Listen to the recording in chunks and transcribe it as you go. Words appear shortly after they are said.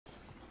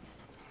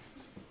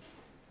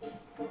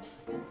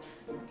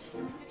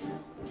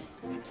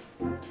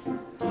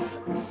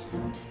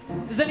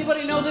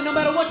anybody know that no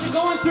matter what you're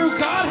going through,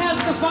 God has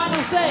the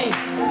final say?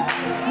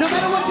 No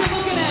matter what you're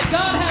looking at,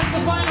 God has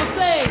the final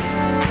say.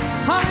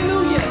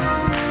 Hallelujah.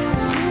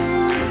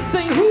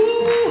 Sing,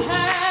 who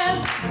has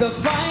the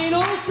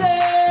final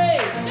say?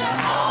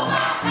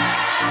 Jehovah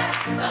has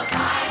the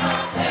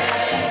final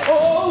say.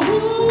 Oh,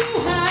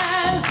 who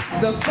has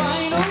the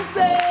final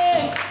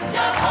say?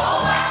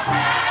 Jehovah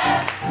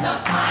has the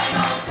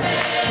final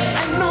say.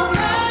 And no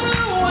matter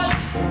what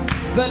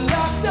the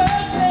doctor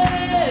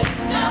says,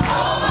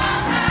 Jehovah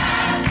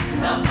has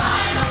the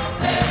final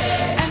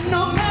say. and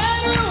no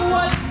matter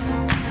what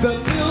the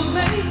bills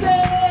may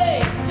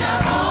say,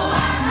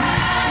 Jehovah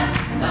has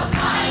the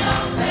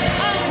final say.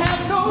 I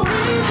have no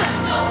reason,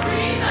 No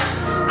reason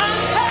to I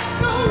fear. have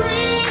no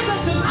reason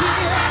to I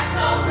fear. have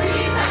no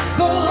reason to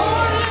The fear.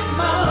 Lord is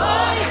my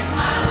light.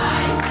 My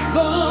life.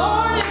 The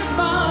Lord is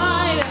my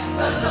light.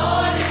 The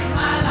Lord is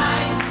my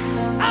life.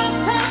 I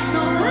have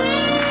no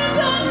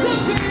reason to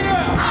fear.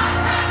 I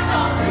have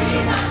no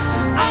reason to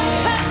I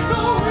fear. have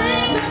no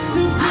reason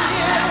to I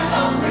have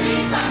no fear.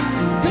 reason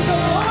to The fear.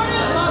 Lord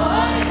is my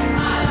light.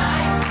 My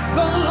life.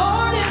 The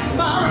Lord is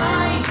my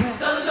light.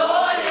 The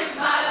Lord is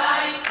my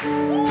life.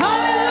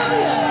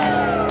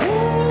 Hallelujah.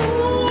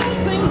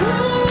 Ooh, sing,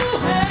 who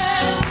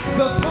has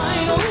the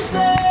final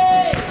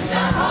say?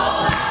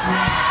 Jehovah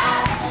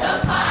has the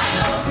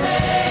final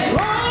say.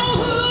 Oh,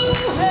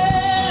 who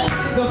has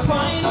the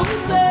final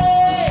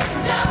say?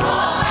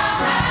 Jehovah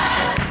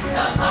has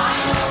the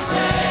final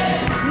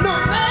say. No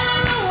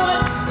matter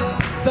what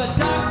the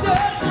doctor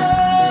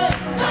says,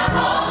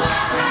 Jehovah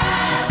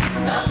has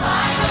the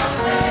final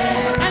say.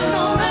 and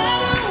no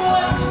matter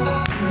what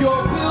your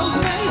bills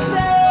may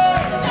say,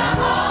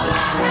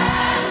 Jehovah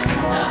has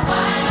the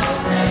final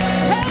say.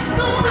 have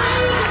no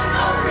reason,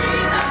 No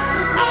reason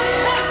to I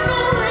fear. have no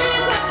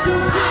reason to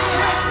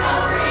fear. No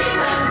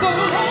reason The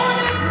Lord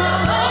is my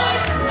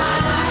light. my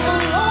life. The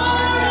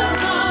Lord is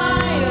my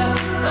light.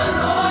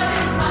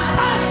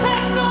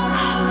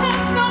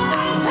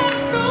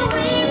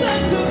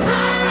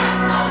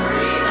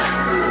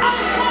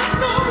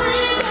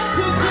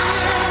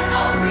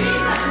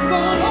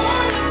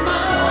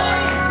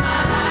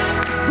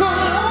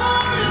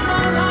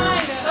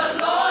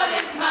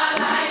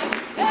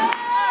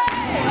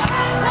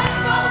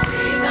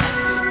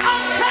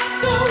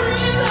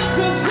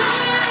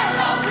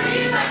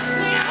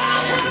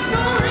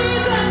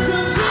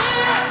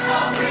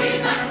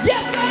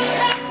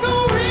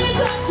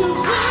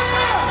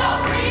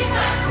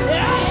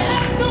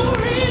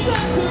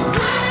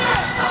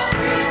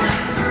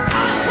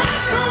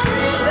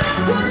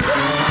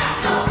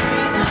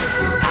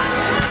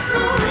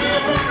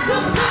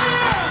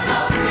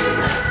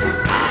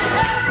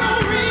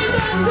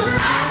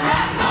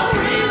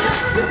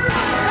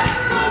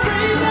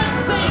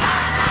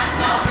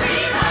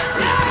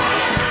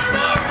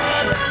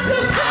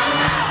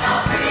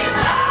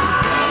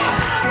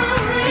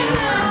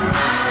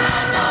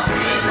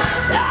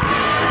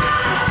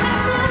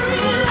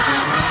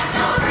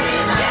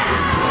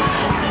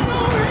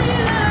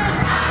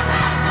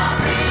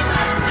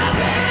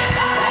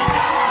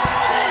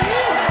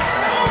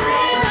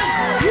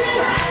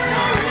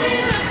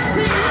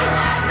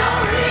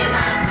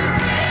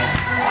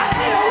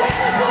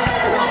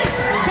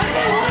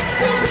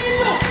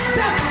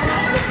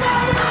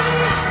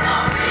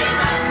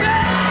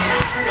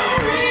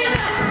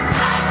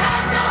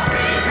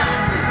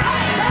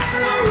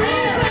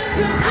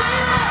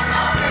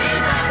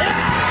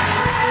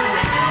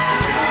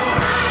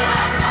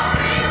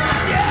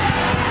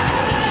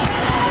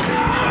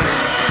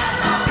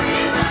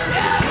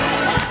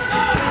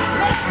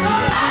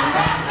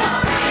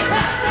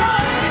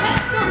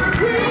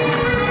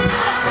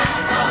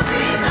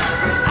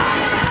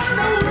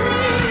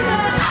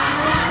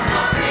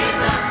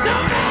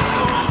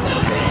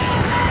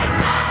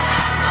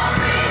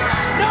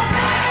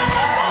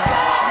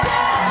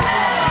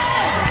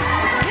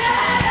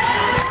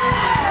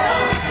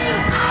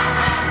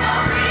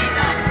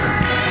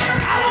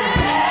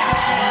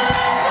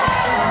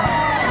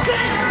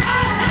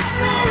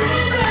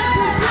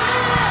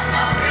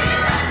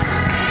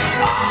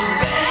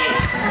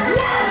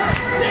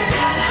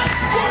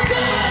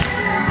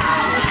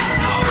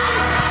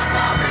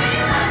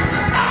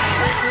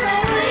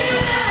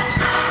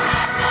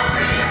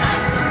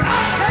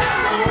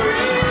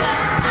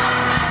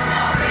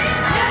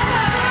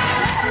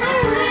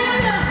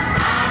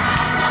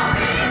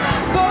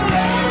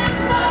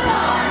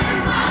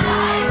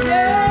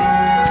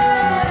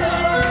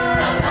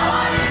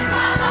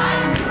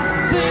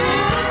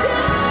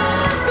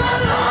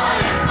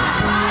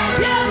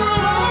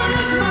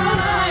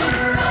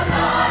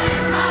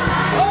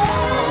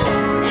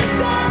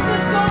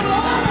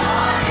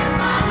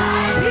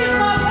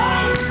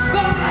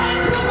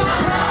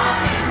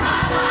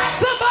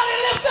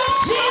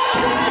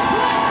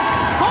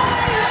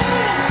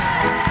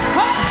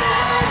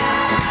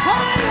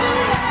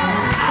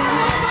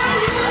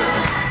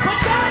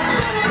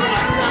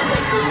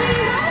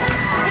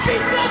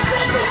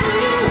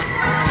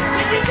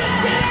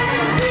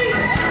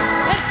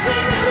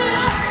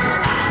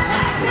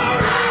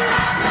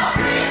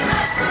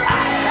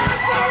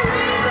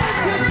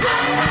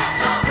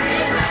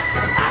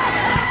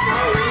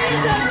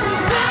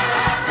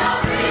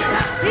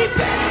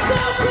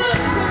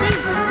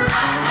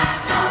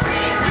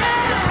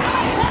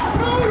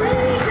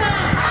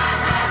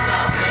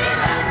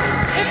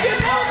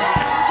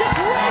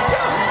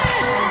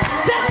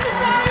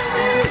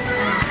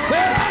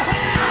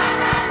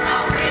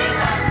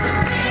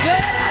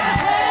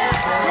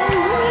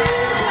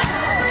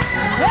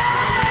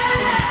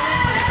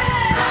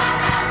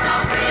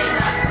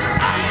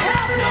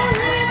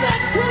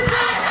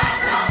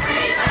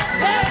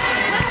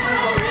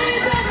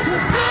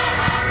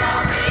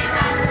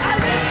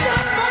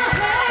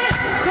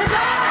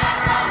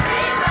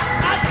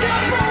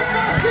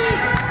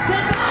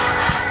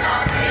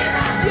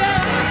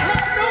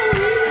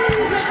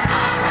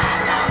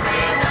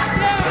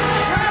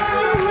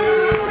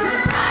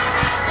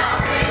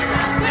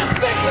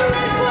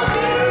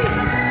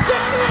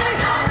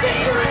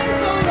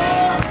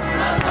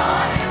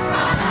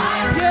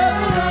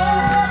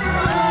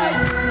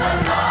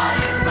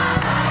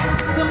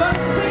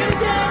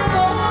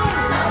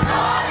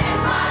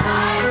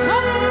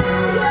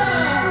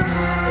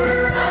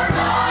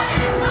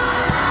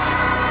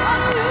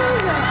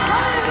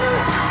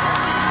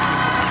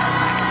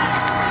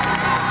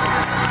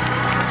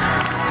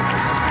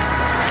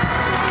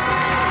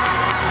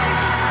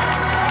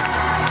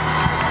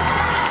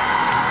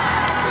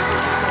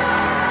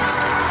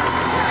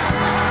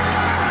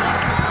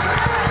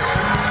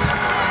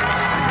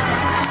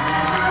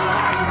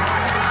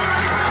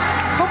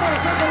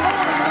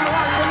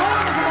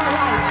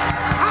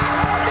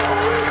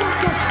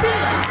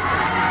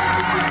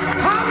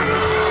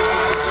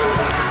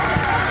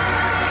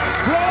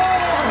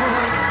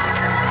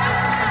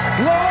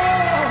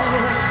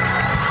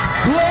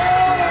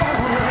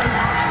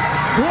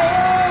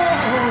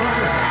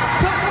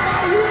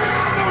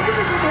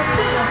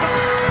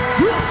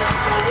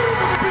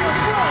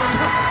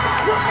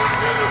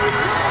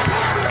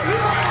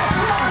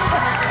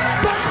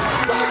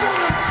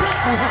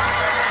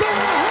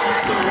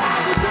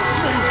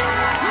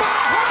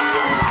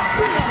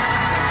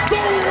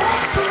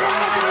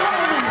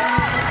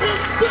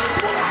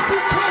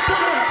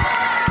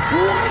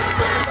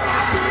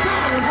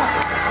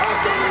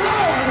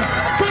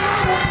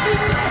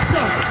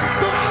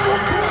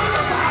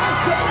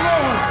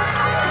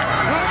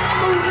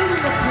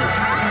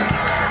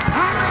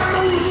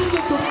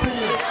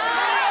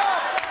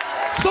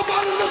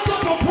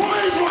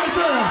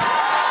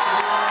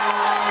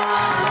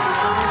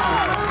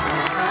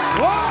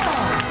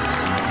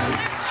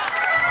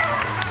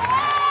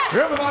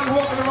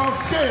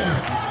 scared.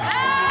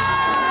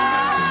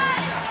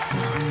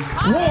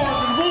 Wars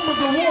and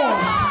rumors of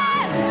wars.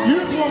 You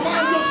need to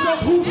remind yourself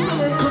who's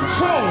still in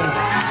control.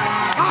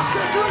 I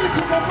said you need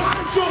to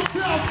remind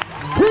yourself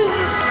who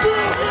is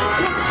still in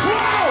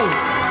control.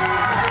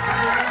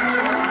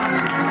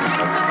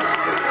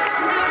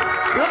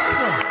 Yes,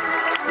 sir.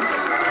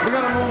 We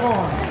gotta move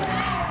on.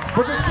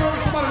 But just turn to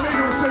somebody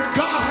later and say,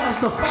 God has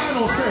the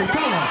final say.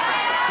 Tell them.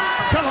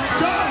 Tell them,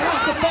 God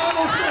has the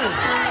final say.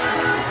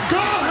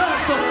 God has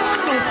the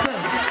final say.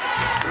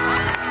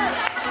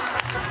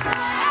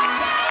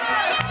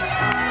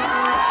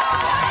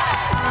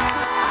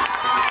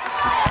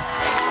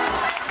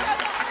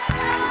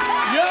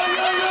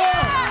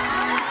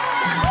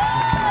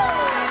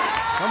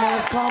 Come on,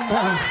 let's calm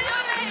down.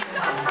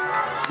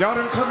 Y'all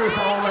didn't come here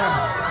for all that.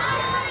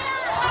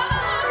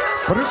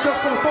 But it's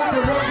just for the folk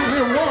that walk in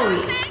here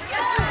worried.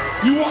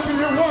 You walk in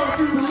here worried,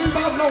 you can leave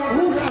out knowing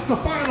who has the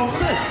final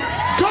say.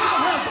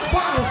 God has the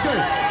final say.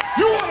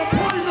 You want to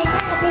praise the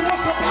Lord for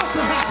what's about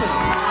to happen.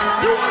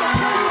 You want to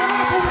praise the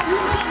Lord for what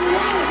you've been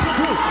willing to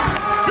do.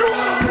 You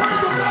want to praise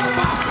the Lord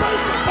by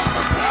faith and by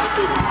the time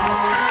you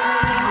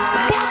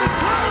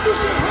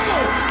get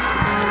home.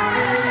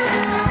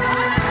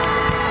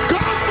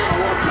 God's going to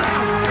work it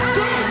out.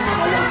 God's going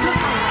to work it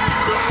out.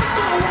 God's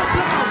going to work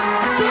it out.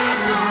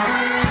 God's going to...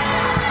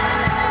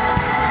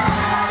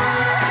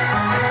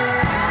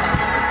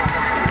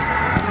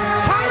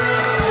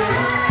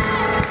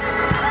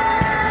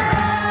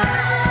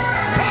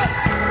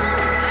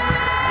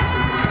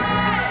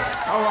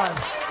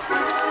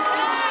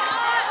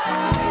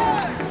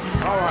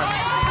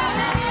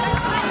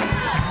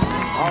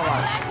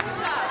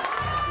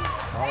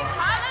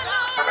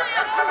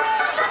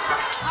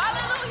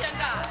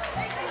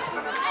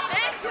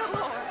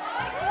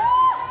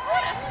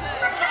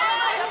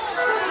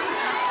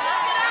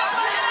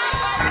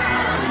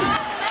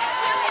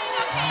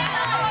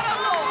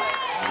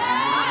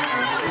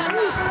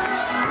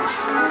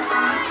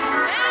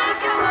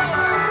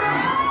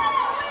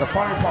 The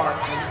funny part,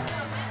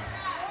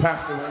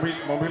 Pastor,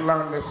 when we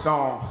learned this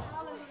song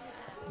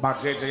by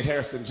J.J.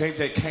 Harrison,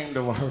 J.J. came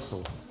to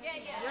rehearsal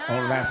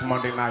on last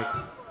Monday night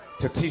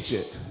to teach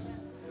it.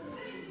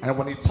 And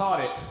when he taught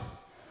it,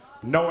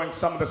 knowing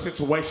some of the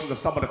situations of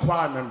some of the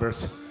choir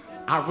members,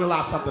 I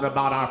realized something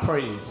about our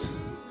praise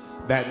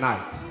that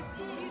night,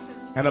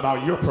 and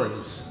about your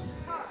praise,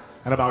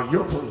 and about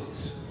your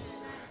praise,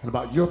 and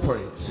about your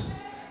praise.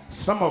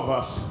 Some of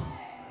us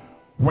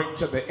wait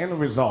to the end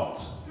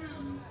result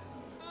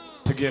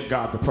to give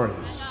God the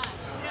praise.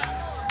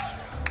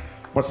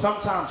 But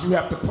sometimes you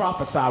have to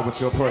prophesy with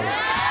your praise.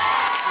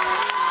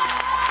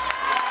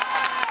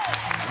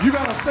 You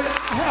gotta say,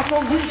 I have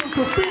no reason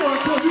to fear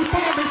until you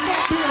finally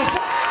stop being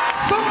afraid.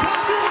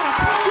 Sometimes you gotta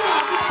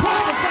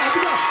prophesy.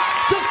 You gotta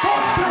just go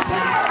and say,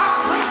 I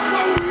have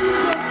no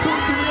reason to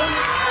fear.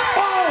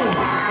 Oh,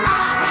 I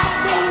have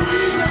no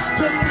reason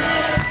to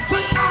fear.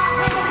 Say, I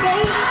have no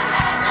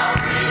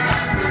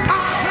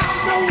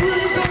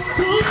reason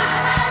to.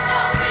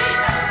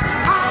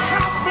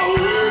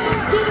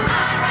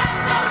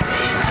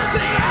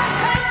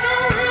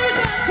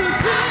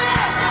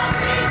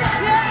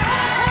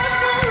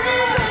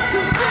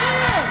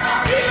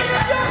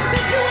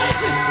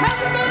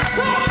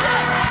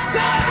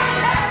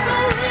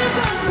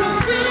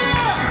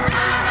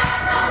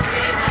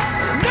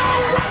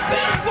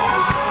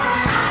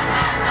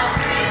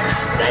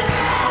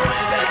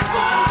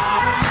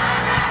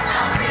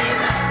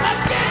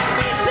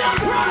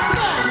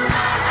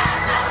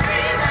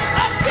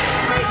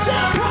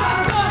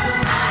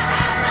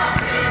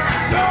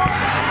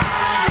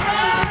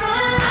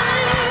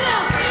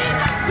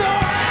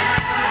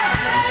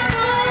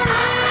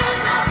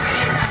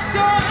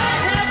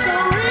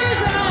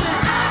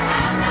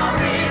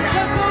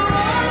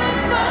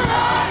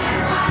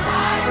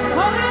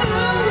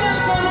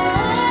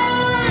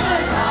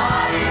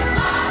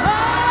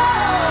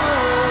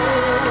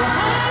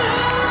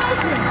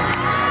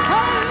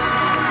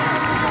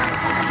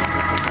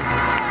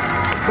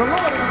 The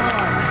Lord is my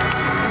life.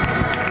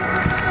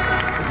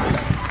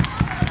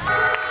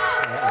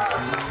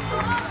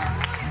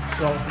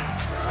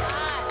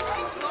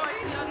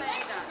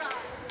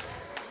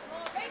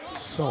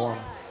 So,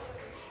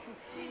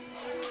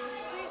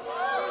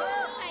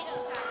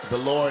 the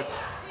Lord,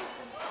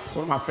 it's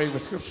one of my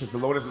favorite scriptures. The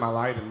Lord is my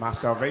light and my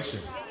salvation.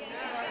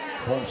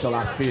 Whom shall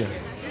I fear?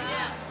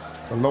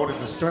 The Lord is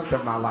the strength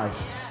of my life.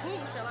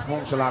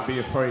 Whom shall I be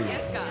afraid?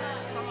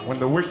 When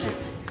the wicked,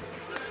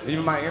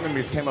 even my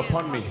enemies, came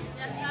upon me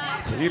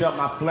to eat up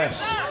my flesh,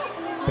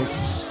 they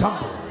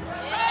stumbled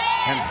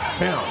and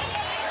fell.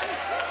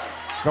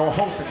 Though a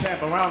host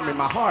encamp around me,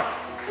 my heart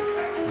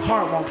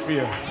won't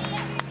fear.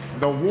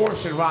 Though war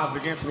should rise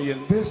against me,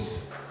 in this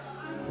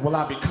will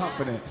I be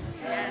confident.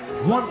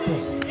 One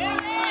thing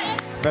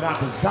that I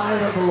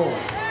desire of the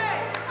Lord,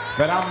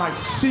 that I might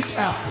seek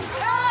after,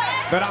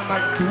 that I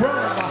might dwell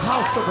in the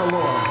house of the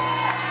Lord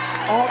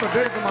all the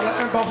days of my life,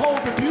 and behold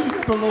the beauty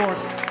of the Lord,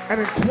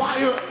 and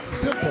inquire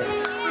simple.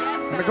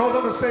 And it goes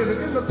on to say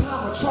that in the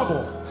time of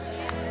trouble,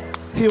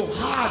 he'll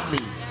hide me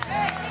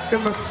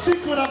In the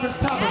secret of his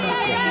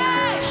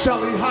tabernacle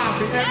shall he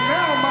hide me. And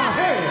now my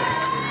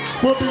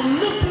head will be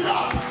lifted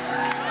up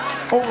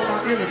over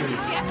my enemies.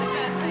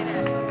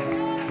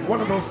 One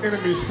of those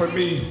enemies for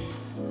me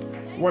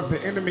was the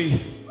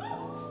enemy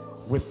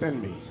within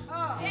me.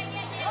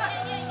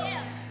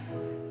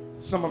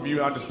 Some of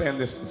you understand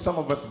this. Some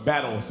of us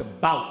battle. It's a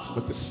bout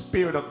with the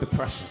spirit of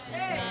depression.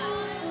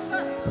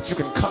 But you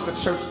can come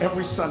to church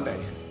every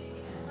Sunday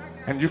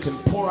and you can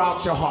pour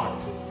out your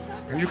heart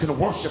and you can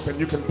worship and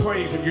you can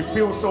praise and you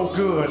feel so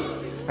good.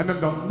 And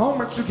then the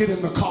moment you get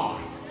in the car,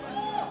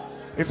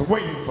 it's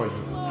waiting for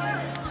you.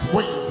 It's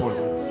waiting for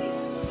you.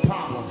 The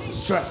problems, the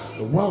stress,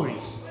 the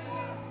worries.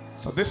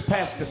 So this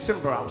past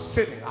December, I was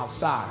sitting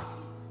outside,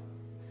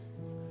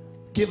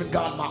 giving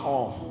God my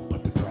all,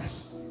 but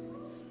depressed.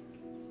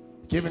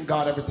 Giving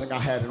God everything I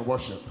had in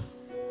worship,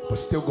 but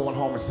still going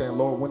home and saying,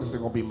 Lord, when is it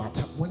going to be my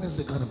turn? When is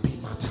it going to be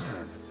my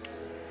turn?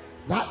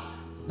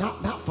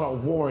 Not for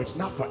awards,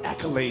 not for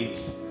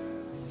accolades,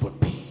 for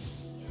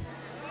peace.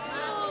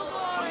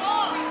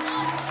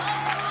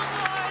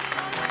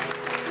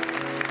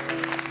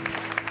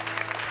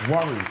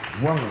 Worried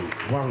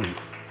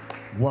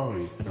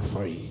and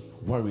afraid.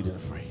 Worried and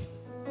afraid.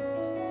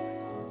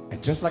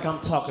 And just like I'm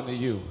talking to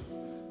you,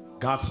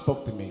 God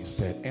spoke to me and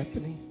said,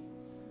 Anthony,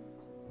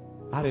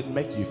 I didn't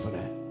make you for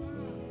that.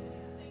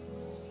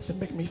 I said,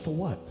 make me for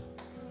what?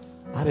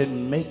 I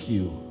didn't make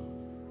you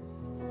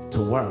to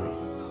worry.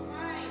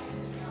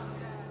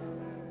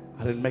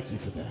 I didn't make you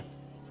for that.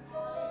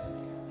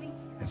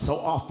 And so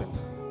often,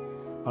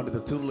 under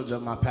the tutelage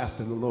of my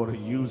pastor, the Lord will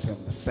use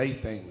him to say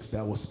things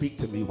that will speak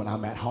to me when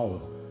I'm at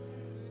home.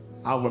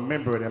 I'll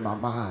remember it in my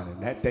mind,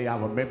 and that day I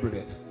remembered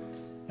it,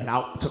 and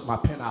I took my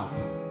pen out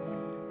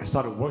and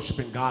started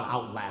worshiping God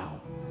out loud.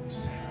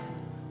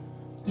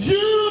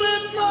 You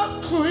did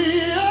not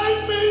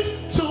create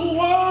me to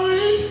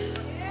worry.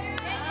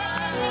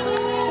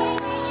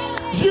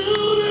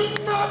 You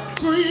did not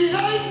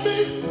create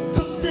me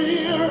to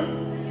fear.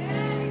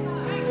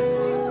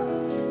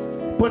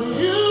 But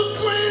you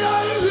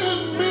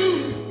created me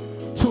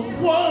to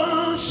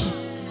worship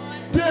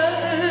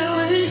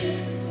daily.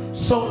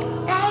 So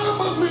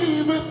I'ma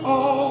leave it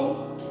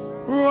all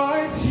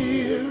right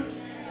here.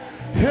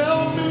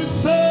 Help me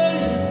say,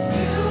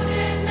 you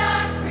did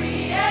not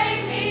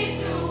create me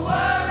to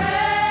worry.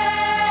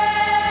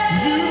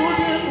 You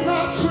did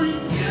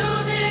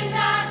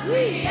not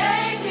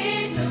create me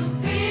to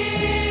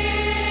fear.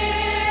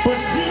 But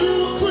you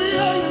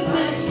created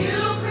me.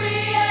 You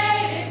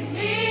created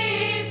me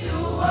to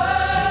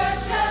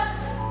worship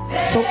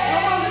daily. So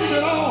I'ma leave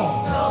it all.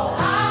 So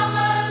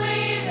I'ma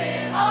leave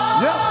it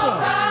all. Yes, sir.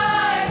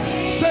 Right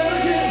here. Say it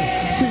again.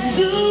 See,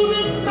 you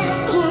did not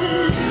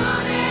create. You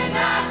did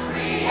not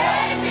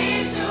create me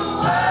to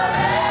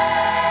worry.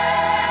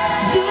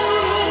 You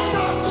did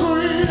not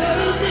create me.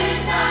 You did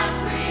not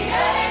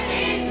create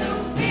me to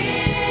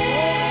fear.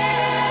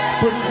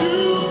 But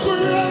you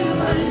created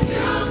me.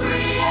 You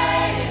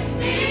created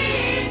me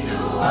to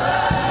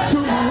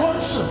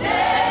worship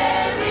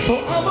daily. So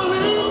I'ma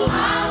leave it.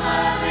 I'ma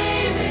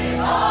leave it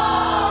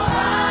all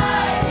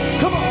right here.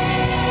 Come on.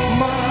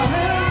 My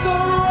hands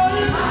are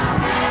raised. My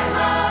hands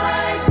are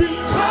raised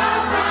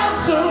because I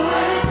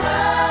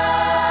surrender.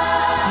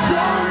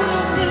 Your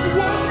will is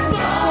what's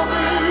best for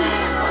me.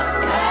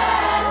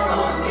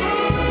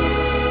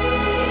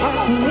 I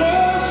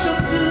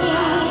worship you.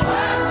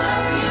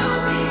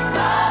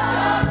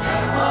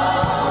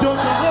 You're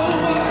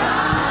Jehovah.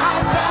 I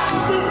bow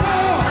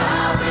before.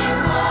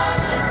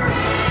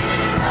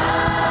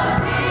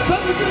 Say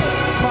it again.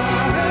 My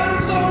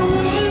hands are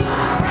raised.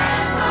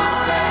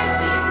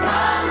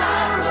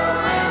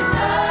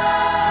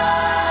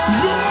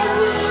 Your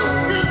will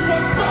is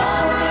what's best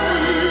for me.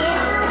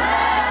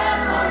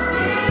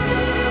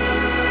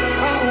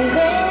 I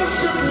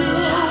worship you.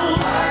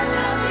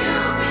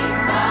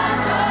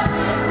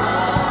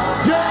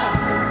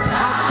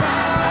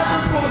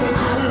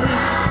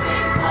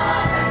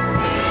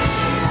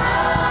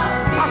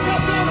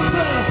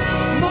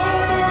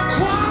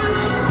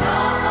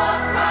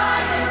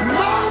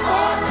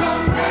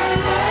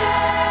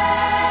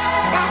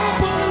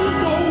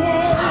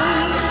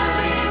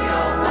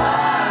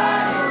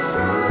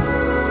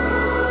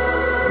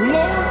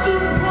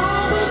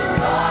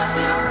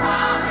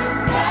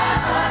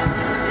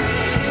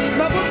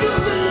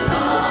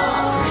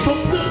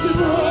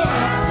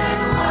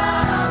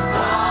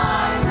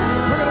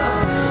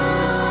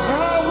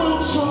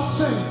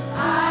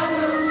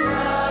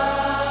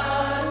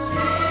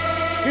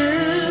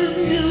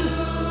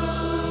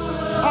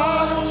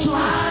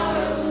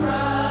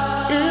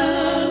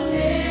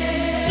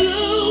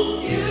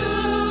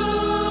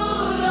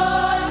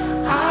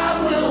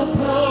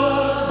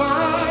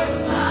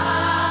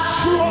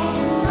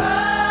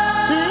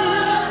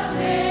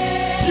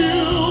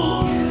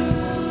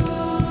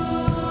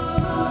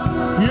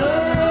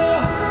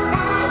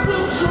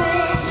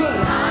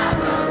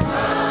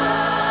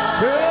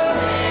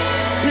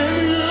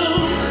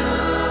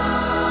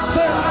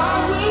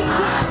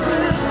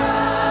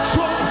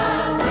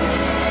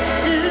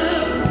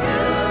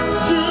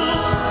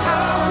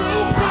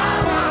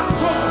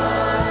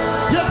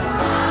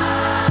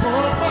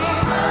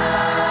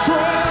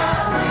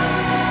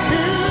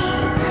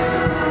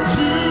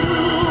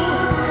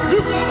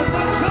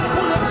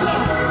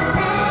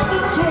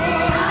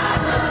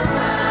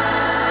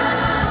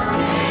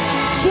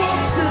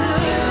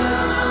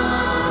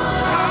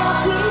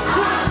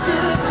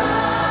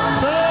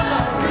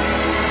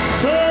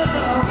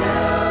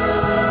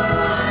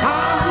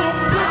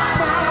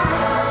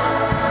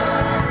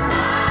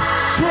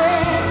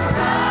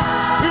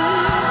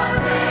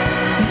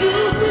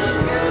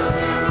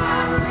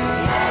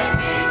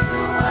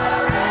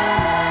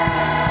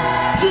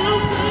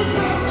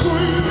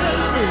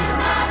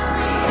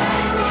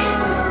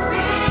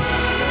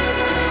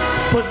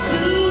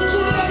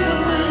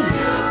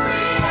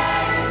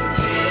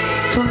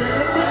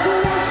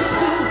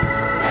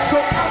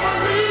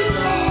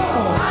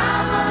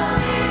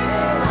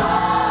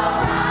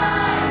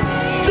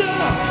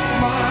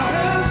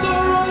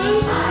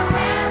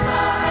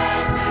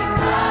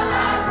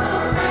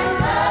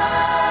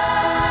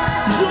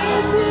 Your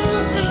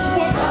will is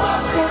what's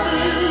best for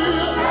me.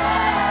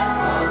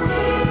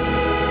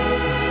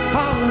 I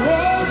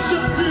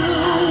worship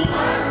you.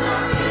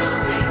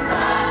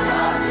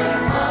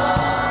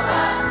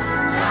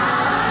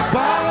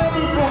 Bow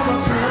before the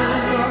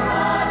King.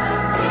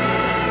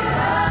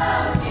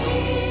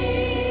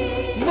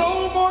 No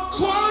more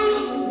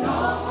crying.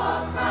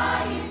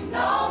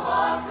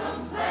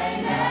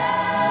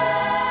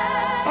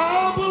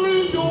 I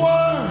believe your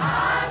word.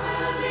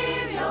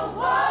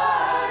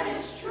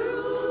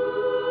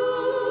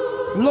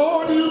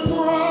 Lord, you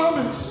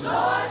promise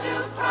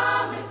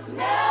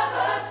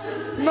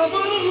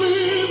never to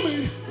leave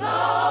me.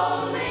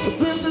 So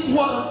this is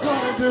what I'm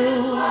gonna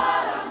do.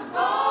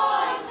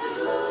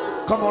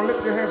 Come on,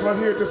 lift your hands right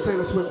here. Just say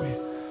this with me.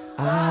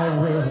 I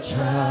will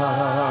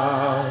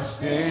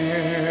trust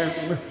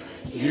in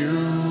you,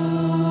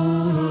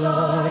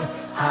 Lord.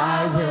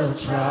 I will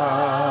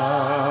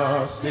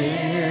trust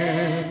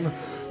in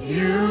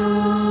you,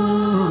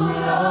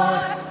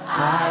 Lord.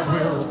 I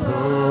will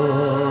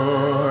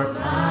put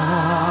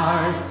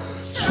my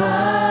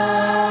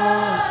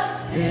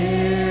trust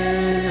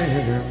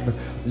in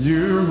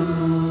you.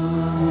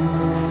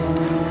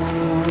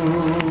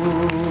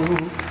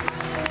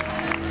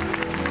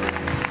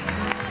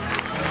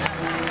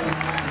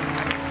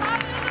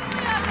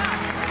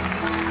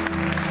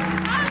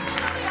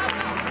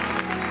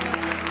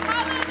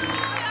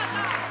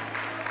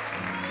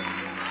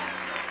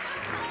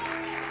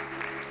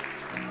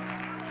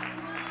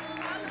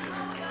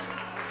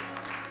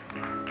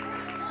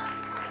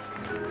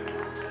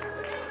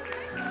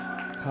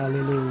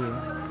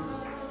 Hallelujah.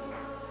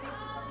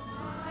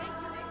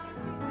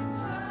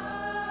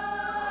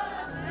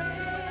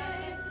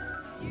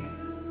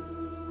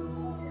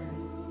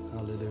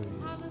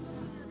 Hallelujah.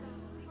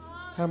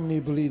 How many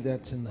believe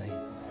that tonight?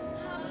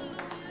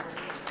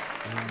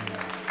 Amen.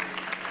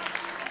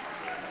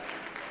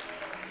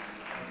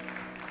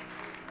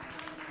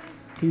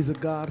 He's a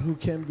God who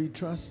can be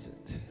trusted.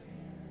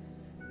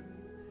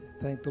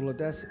 Thank the Lord.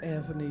 That's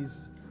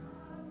Anthony's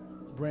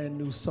brand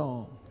new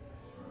song.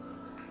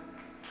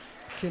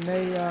 Can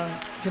they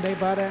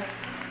buy that?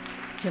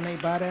 Can they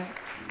buy that?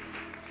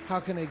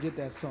 How can they get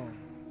that song?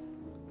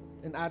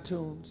 In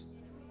iTunes?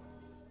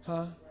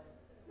 Huh?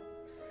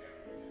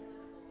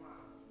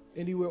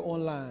 Anywhere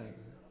online.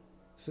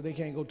 So they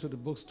can't go to the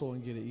bookstore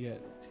and get it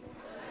yet.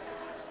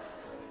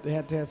 They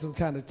have to have some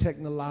kind of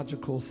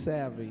technological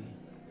savvy.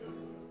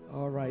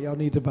 All right, y'all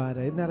need to buy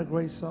that. Isn't that a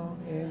great song?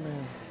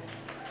 Amen.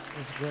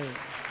 That's great.